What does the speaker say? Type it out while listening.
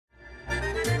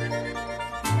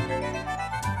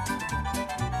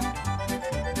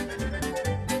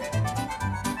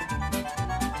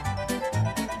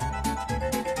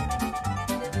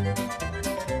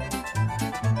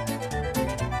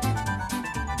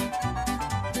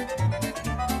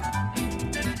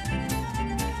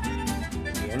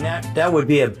And that would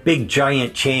be a big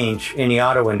giant change in the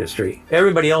auto industry.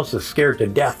 Everybody else is scared to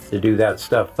death to do that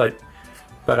stuff, but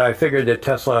I figured that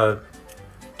Tesla,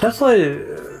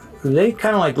 they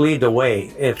kind of like lead the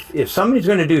way. If somebody's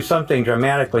going to do something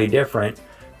dramatically different,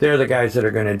 they're the guys that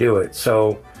are going to do it.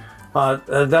 So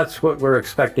that's what we're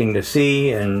expecting to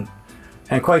see, and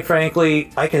quite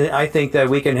frankly, I think that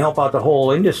we can help out the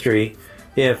whole industry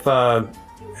if I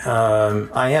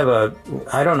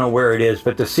don't know where it is,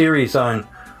 but the series on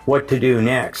what to do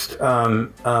next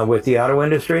with the auto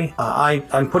industry,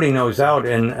 I'm putting those out,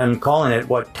 and I'm calling it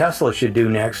what Tesla should do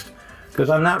next, because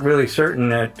I'm not really certain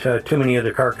that too many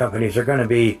other car companies are going to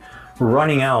be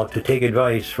running out to take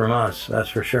advice from us, that's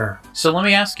for sure. So let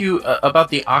me ask you about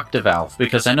the Octovalve,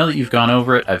 because I know that you've gone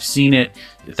over it, I've seen it.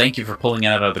 Thank you for pulling it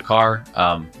out of the car.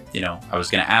 You know, I was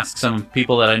going to ask some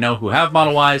people that I know who have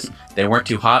Model Ys, they weren't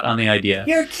too hot on the idea.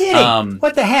 You're kidding.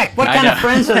 What the heck? What kind of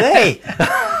friends are they?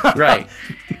 Right.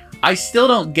 I still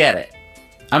don't get it.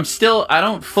 I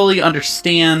don't fully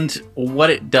understand what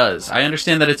it does. I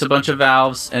understand that it's a bunch of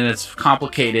valves and it's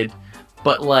complicated,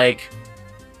 but like,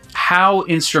 how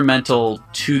instrumental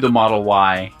to the Model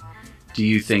Y do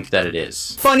you think that it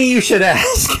is? Funny you should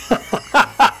ask.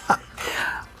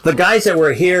 The guys that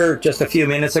were here just a few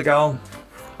minutes ago,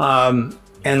 and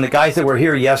the guys that were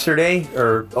here yesterday,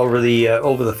 or over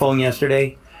the phone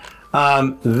yesterday,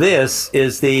 this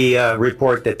is the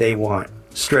report that they want,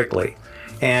 strictly.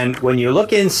 And when you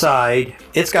look inside,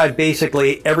 it's got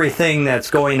basically everything that's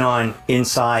going on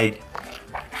inside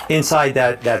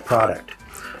that product.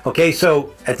 Okay,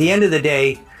 so at the end of the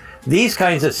day, these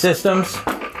kinds of systems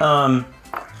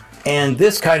and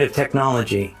this kind of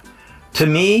technology, to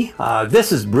me,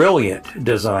 this is brilliant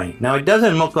design. Now, it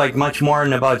doesn't look like much more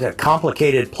than about a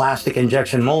complicated plastic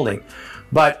injection molding,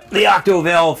 but the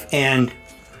Octovalve and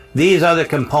these other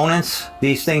components,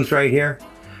 these things right here,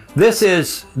 this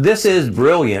is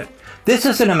brilliant. This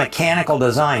isn't a mechanical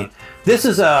design. This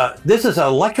is an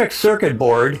electric circuit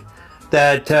board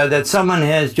that someone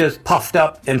has just puffed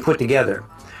up and put together.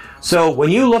 So when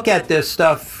you look at this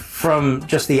stuff from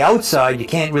just the outside, you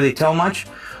can't really tell much.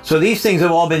 So these things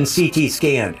have all been CT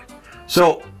scanned.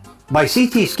 So by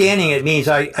CT scanning, it means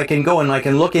I can go and I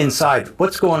can look inside.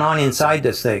 What's going on inside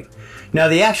this thing? Now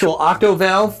the actual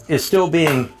Octovalve is still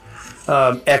being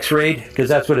x-rayed, because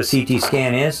that's what a CT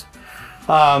scan is.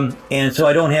 And so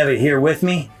I don't have it here with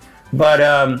me, but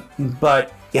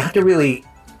you have to really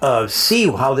see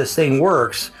how this thing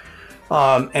works.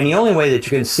 And the only way that you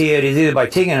can see it is either by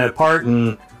taking it apart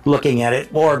and looking at it,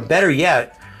 or better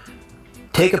yet,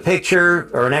 take a picture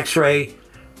or an x-ray,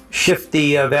 shift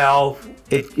the valve.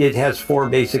 It has 4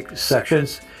 basic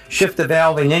sections. Shift the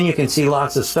valve, and then you can see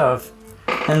lots of stuff.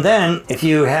 And then if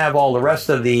you have all the rest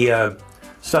of the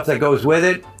stuff that goes with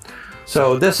it,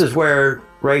 so this is where,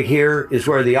 right here is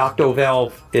where the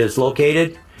Octovalve is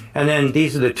located. And then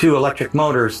these are the 2 electric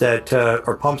motors that,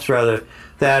 or pumps rather,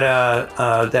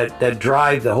 that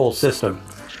drive the whole system.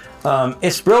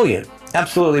 It's brilliant,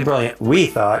 absolutely brilliant. We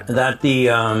thought that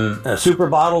the Super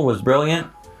Bottle was brilliant.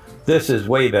 This is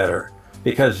way better,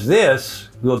 because this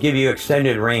will give you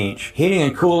extended range. Heating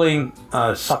and cooling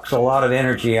sucks a lot of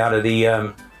energy out of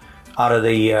the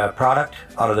product,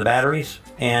 out of the batteries,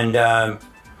 and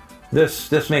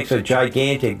this makes a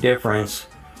gigantic difference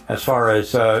as far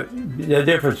as the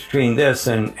difference between this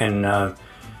and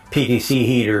PTC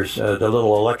heaters, the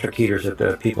little electric heaters that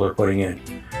the people are putting in.